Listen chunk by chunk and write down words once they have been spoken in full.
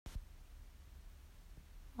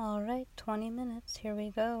Alright, 20 minutes, here we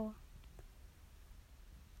go.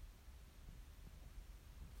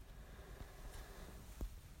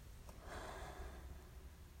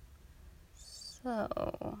 So,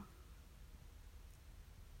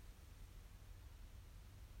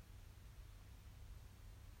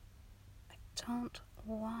 I don't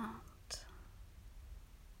want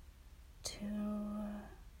to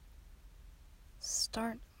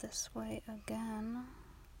start this way again,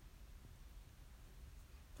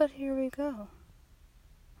 but here we go.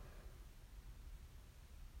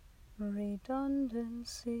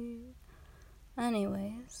 Redundancy.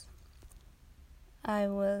 Anyways, I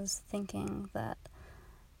was thinking that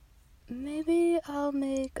maybe I'll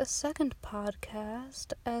make a second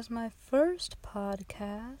podcast as my first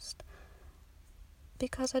podcast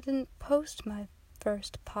because I didn't post my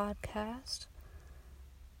first podcast.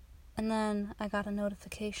 And then I got a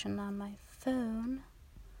notification on my phone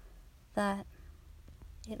that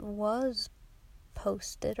it was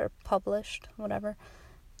posted or published, whatever.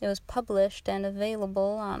 It was published and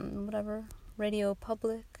available on whatever, Radio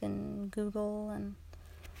Public and Google and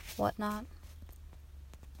whatnot.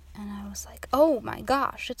 And I was like, oh my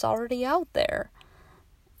gosh, it's already out there.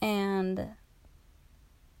 And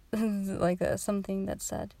like something that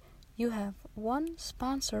said, you have one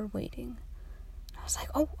sponsor waiting. I was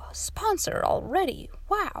like, oh, a sponsor already.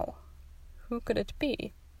 Wow. Who could it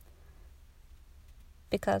be?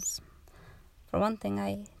 Because, for one thing,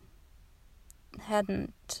 I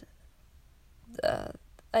didn't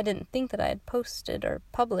think that I had posted or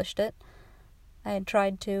published it. I had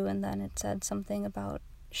tried to, and then it said something about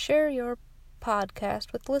share your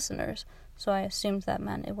podcast with listeners. So I assumed that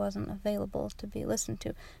meant it wasn't available to be listened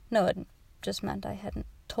to. No, it just meant I hadn't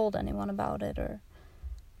told anyone about it or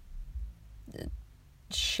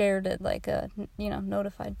shared it, like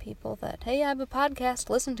notified people that, hey, I have a podcast,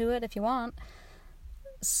 listen to it if you want.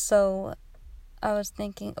 So I was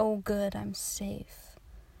thinking, oh good, I'm safe.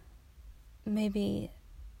 Maybe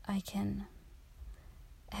I can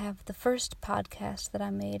have the first podcast that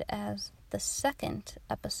I made as the second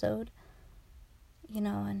episode,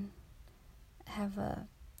 and have a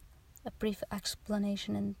brief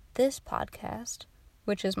explanation in this podcast,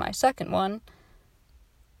 which is my second one,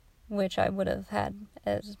 which I would have had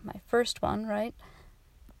as my first one, right?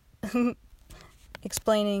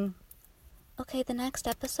 Explaining, okay, the next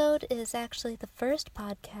episode is actually the first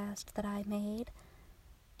podcast that I made,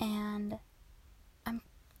 and I'm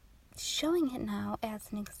showing it now as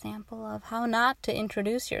an example of how not to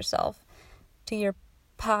introduce yourself to your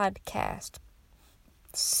podcast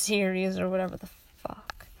series or whatever the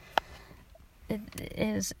fuck it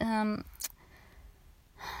is.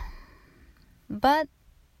 But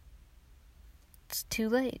it's too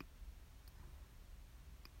late.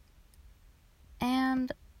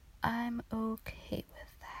 And I'm okay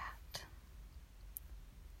with that.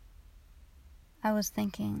 I was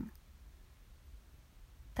thinking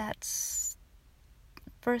that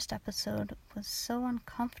first episode was so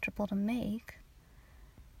uncomfortable to make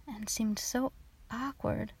and seemed so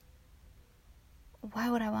awkward. Why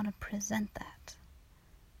would I want to present that?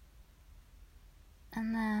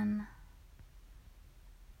 And then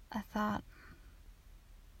I thought,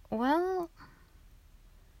 well,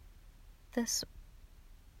 this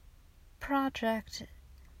project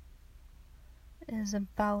is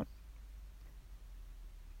about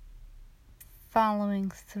following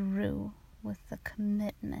through with the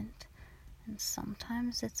commitment, and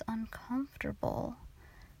sometimes it's uncomfortable,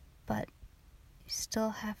 but you still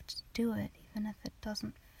have to do it even if it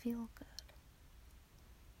doesn't feel good.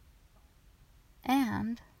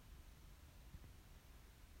 And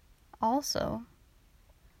also,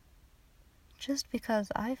 just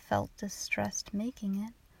because I felt distressed making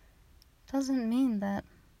it doesn't mean that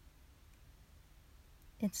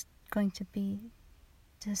it's going to be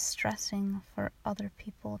distressing for other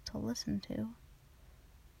people to listen to.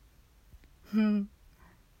 And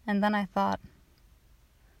then I thought,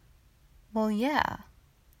 well, yeah.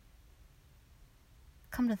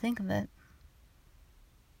 Come to think of it,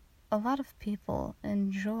 a lot of people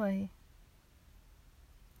enjoy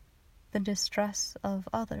the distress of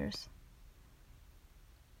others.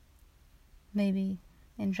 Maybe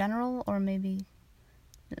in general, or maybe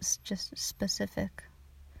it's just specific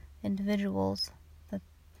individuals that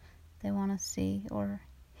they want to see or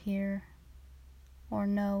hear or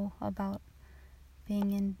know about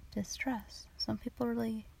being in distress. Some people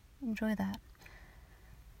really enjoy that.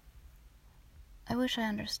 I wish I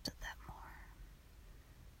understood that more.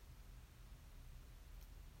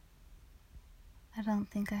 I don't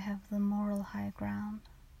think I have the moral high ground.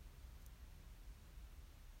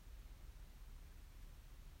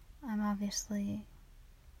 I'm obviously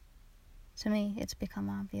to me, it's become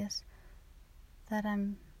obvious that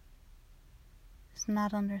I'm just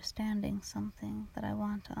not understanding something that I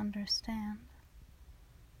want to understand.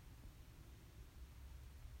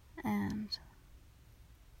 And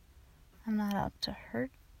I'm not out to hurt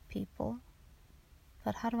people,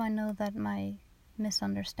 but how do I know that my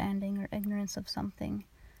misunderstanding or ignorance of something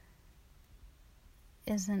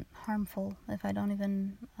isn't harmful if I don't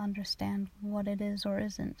even understand what it is or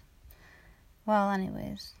isn't? Well,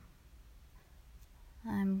 anyways,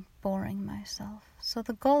 I'm boring myself. So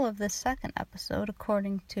the goal of this second episode,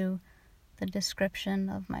 according to the description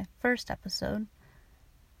of my first episode,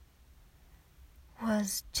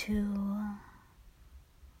 was to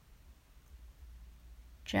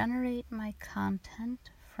generate my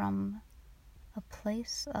content from a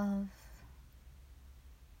place of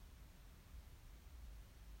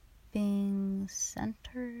being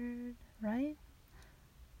centered, right?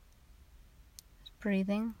 Just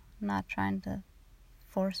breathing, not trying to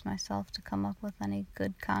force myself to come up with any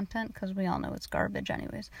good content, because we all know it's garbage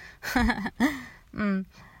anyways.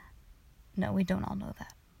 No, we don't all know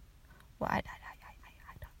that. Well, I don't know.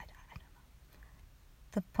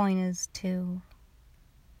 The point is to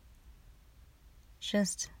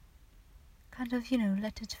just kind of,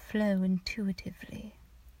 let it flow intuitively.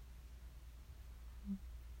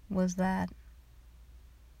 Was that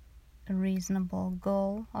a reasonable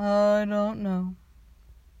goal? I don't know.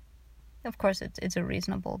 Of course, it's a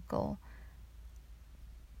reasonable goal.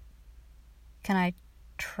 Can I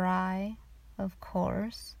try? Of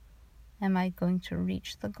course. Am I going to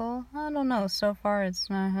reach the goal? I don't know. So far, it's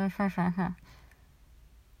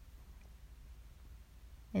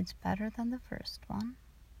it's better than the first one.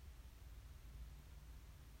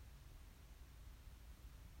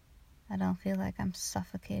 I don't feel like I'm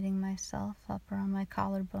suffocating myself up around my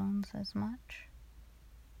collarbones as much.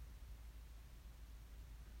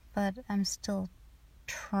 But I'm still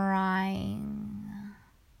trying,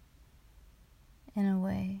 in a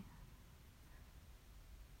way.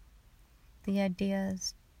 The idea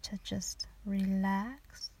is to just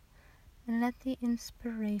relax and let the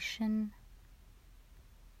inspiration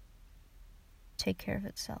take care of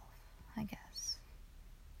itself, I guess.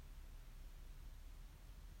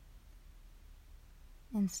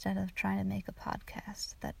 Instead of trying to make a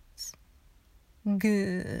podcast that's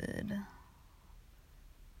good.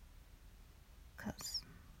 Because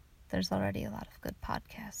there's already a lot of good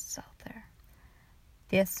podcasts out there.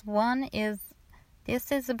 This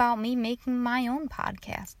is about me making my own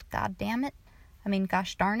podcast. God damn it.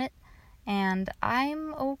 Gosh darn it. And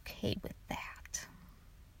I'm okay with that.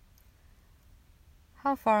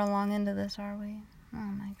 How far along into this are we? Oh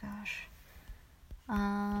my gosh.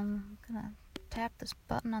 I'm gonna tap this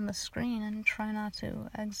button on the screen and try not to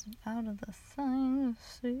exit out of the thing.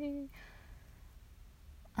 Let's see.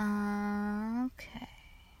 Okay.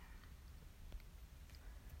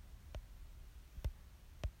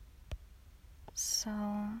 So,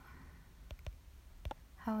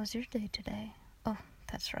 how was your day today? Oh,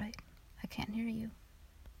 that's right. I can't hear you.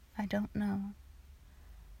 I don't know.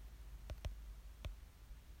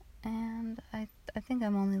 And I think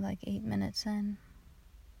I'm only like 8 minutes in.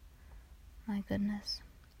 My goodness.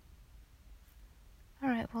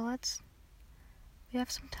 Alright, well we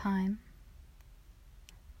have some time.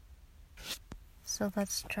 So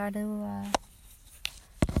let's try to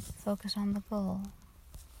focus on the goal.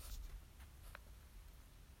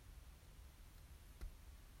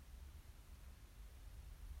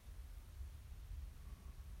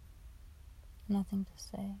 Nothing to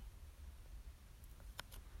say.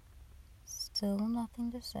 Still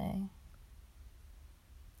nothing to say.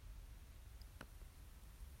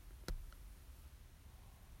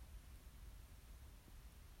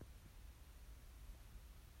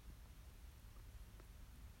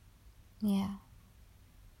 Yeah.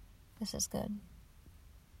 This is good.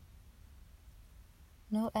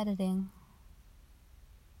 No editing.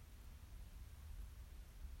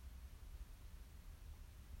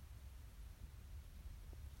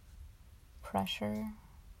 Pressure.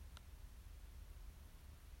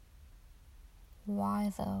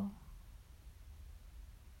 Why though?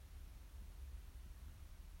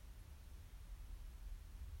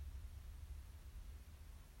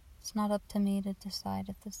 It's not up to me to decide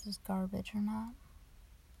if this is garbage or not.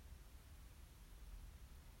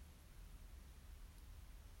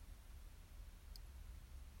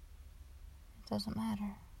 It doesn't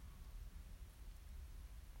matter.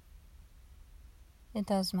 It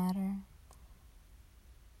does matter.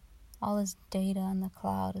 All this data in the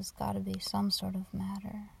cloud has got to be some sort of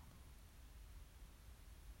matter.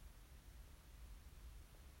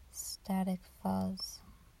 Static fuzz.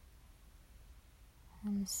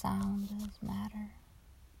 And sound is matter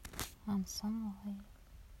on some way.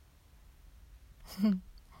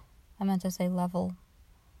 I meant to say level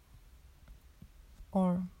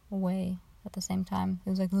or way at the same time. It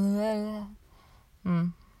was like, yeah.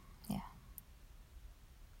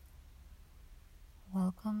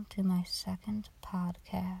 Welcome to my second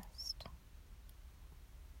podcast.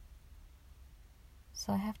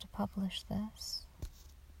 So I have to publish this.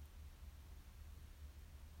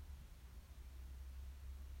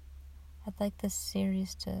 I'd like this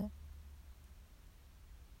series to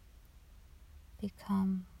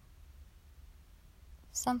become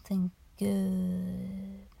something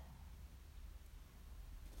good.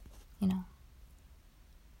 You know,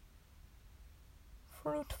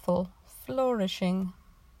 fruitful, flourishing.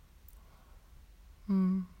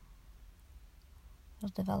 It'll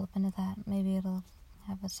develop into that. Maybe it'll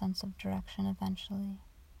have a sense of direction eventually.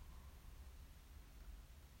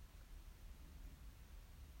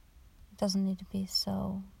 It doesn't need to be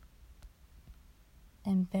so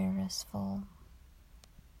embarrassful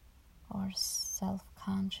or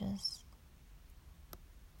self-conscious.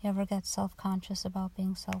 You ever get self-conscious about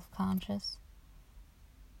being self-conscious?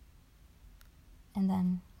 And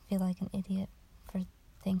then feel like an idiot for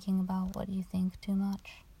thinking about what you think too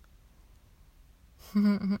much?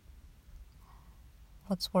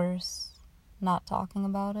 What's worse, not talking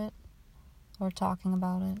about it or talking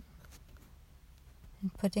about it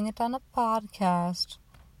and putting it on a podcast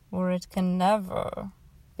where it can never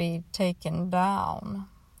be taken down?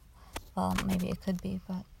 Well, maybe it could be,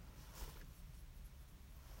 but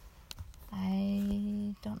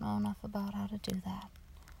I don't know enough about how to do that.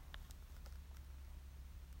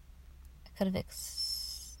 I could have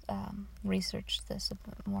researched this a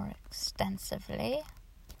bit more extensively.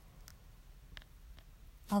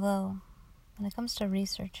 Although, when it comes to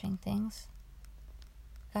researching things,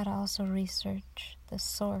 you gotta also research the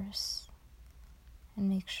source and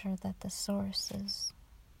make sure that the source is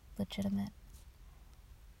legitimate.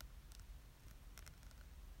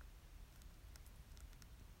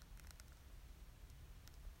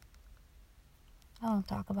 I won't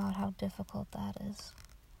talk about how difficult that is.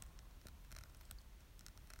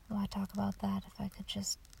 Why talk about that if I could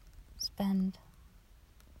just spend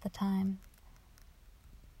the time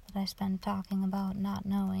that I spend talking about not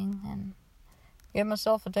knowing and give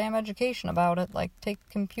myself a damn education about it, like take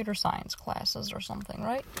computer science classes or something,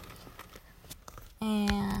 right?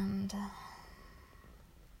 And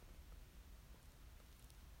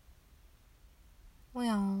we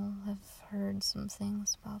all have heard some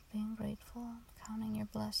things about being grateful, counting your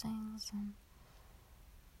blessings, and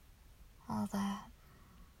all that.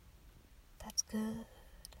 That's good.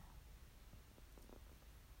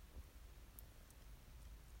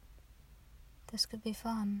 This could be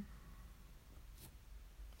fun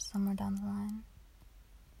somewhere down the line.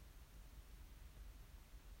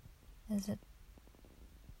 Is it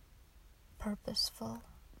purposeful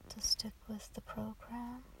to stick with the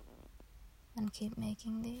program and keep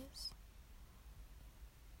making these?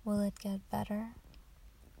 Will it get better?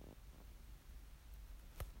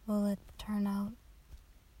 Will it turn out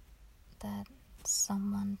that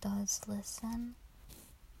someone does listen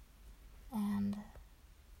and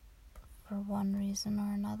for one reason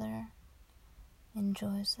or another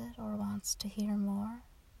enjoys it or wants to hear more?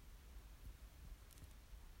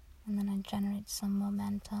 And then I generate some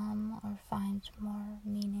momentum or find more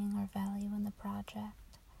meaning or value in the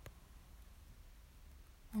project.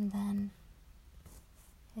 And then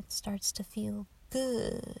it starts to feel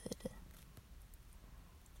good.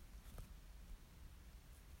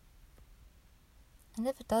 And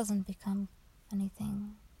if it doesn't become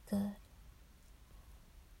anything good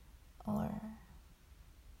or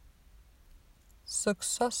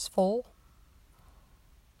successful,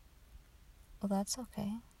 well, that's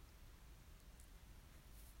okay.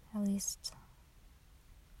 At least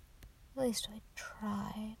I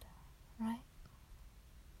tried, right?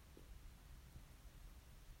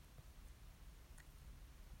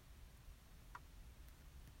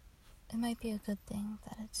 It might be a good thing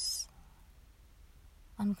that it's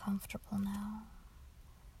uncomfortable now,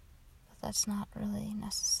 but that's not really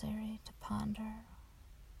necessary to ponder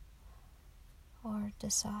or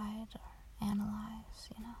decide or analyze,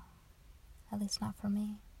 at least not for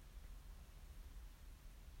me.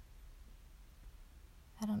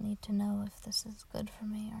 I don't need to know if this is good for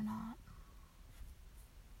me or not.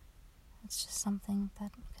 It's just something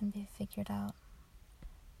that can be figured out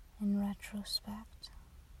in retrospect,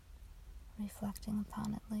 reflecting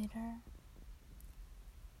upon it later.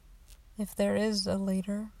 If there is a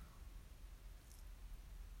later.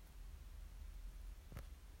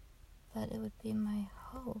 But it would be my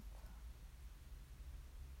hope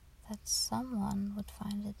someone would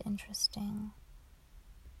find it interesting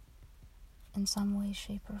in some way,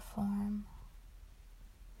 shape, or form,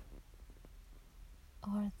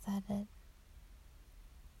 or that it,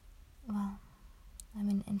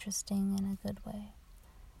 interesting in a good way,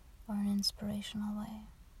 or an inspirational way.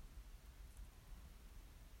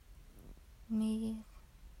 Me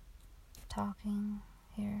talking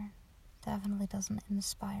here definitely doesn't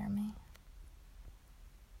inspire me.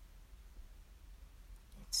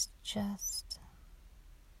 It's just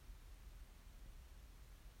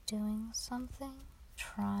doing something,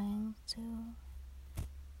 trying to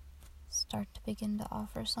start to begin to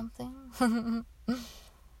offer something on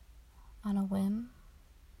a whim.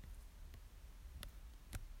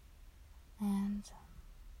 And,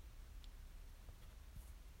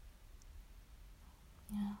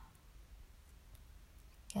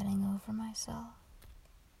 getting over myself,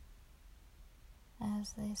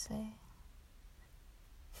 as they say.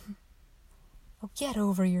 Oh, get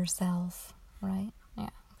over yourself, right? Yeah,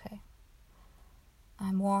 okay.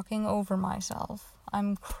 I'm walking over myself.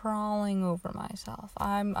 I'm crawling over myself.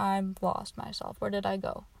 I've lost myself. Where did I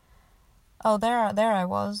go? Oh, there I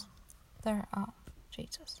was. There, oh,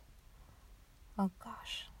 Jesus. Oh,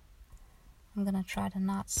 gosh. I'm gonna try to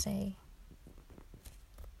not say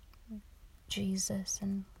Jesus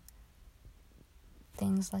and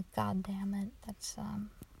things like God damn it. That's,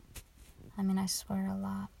 I swear a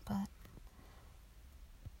lot, but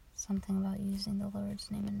something about using the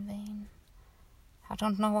Lord's name in vain. I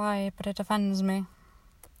don't know why, but it offends me.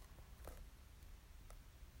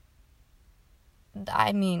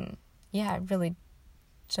 I really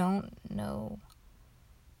don't know.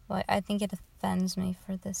 Well, I think it offends me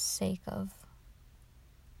for the sake of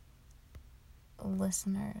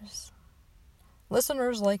listeners.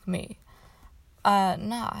 Listeners like me. I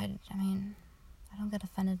don't get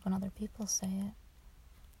offended when other people say it.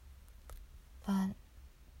 But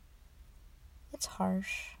it's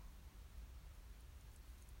harsh.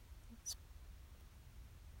 It's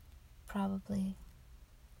probably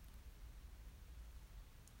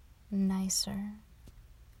nicer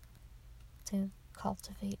to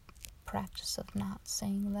cultivate practice of not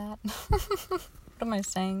saying that. What am I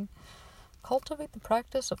saying? Cultivate the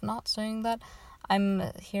practice of not saying that. I'm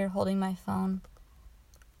here holding my phone,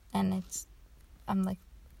 and I'm like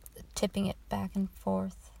tipping it back and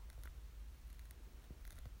forth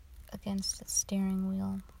against the steering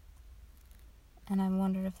wheel, and I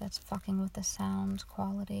wonder if that's fucking with the sound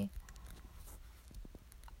quality.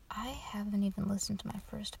 I haven't even listened to my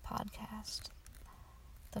first podcast.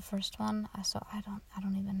 The first one, so I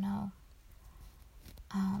don't even know.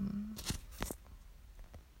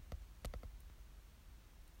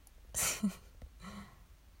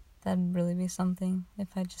 That'd really be something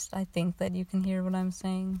if I think that you can hear what I'm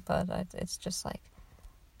saying, but it's just like,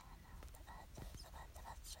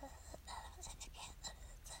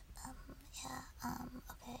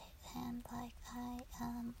 okay, and like, I,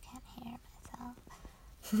 can't hear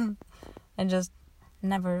myself. I just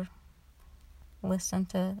never listen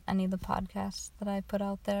to any of the podcasts that I put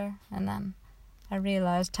out there, and then I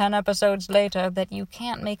realized 10 episodes later that you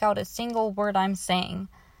can't make out a single word I'm saying.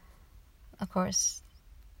 Of course,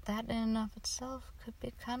 that in and of itself could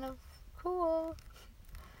be kind of cool.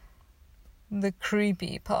 The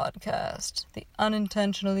Creepy Podcast. The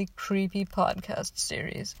unintentionally creepy podcast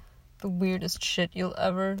series. The weirdest shit you'll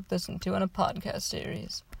ever listen to in a podcast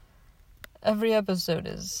series. Every episode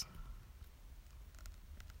is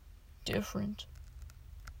different,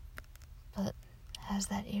 but has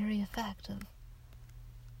that eerie effect of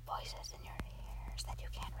voices in your ears that you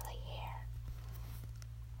can't really hear.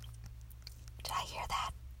 Did I hear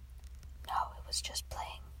that? No, it was just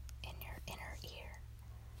playing in your inner ear.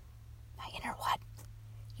 My inner what?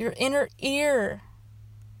 Your inner ear.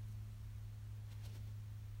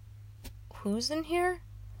 Who's in here?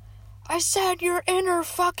 I said your inner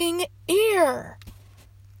fucking ear.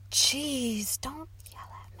 Jeez, don't yell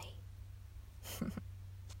at me.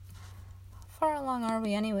 How far along are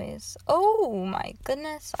we anyways? Oh my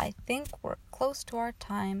goodness, I think we're close to our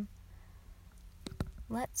time.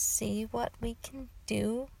 Let's see what we can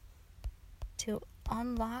do to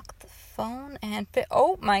unlock the phone and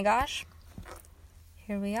oh my gosh.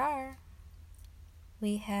 Here we are.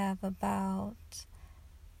 We have about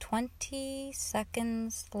 20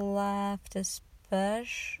 seconds left,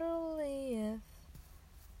 especially if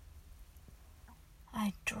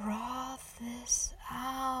I draw this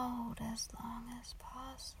out as long as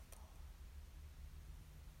possible.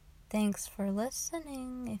 Thanks for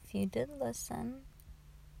listening, if you did listen.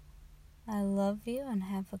 I love you and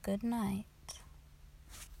have a good night.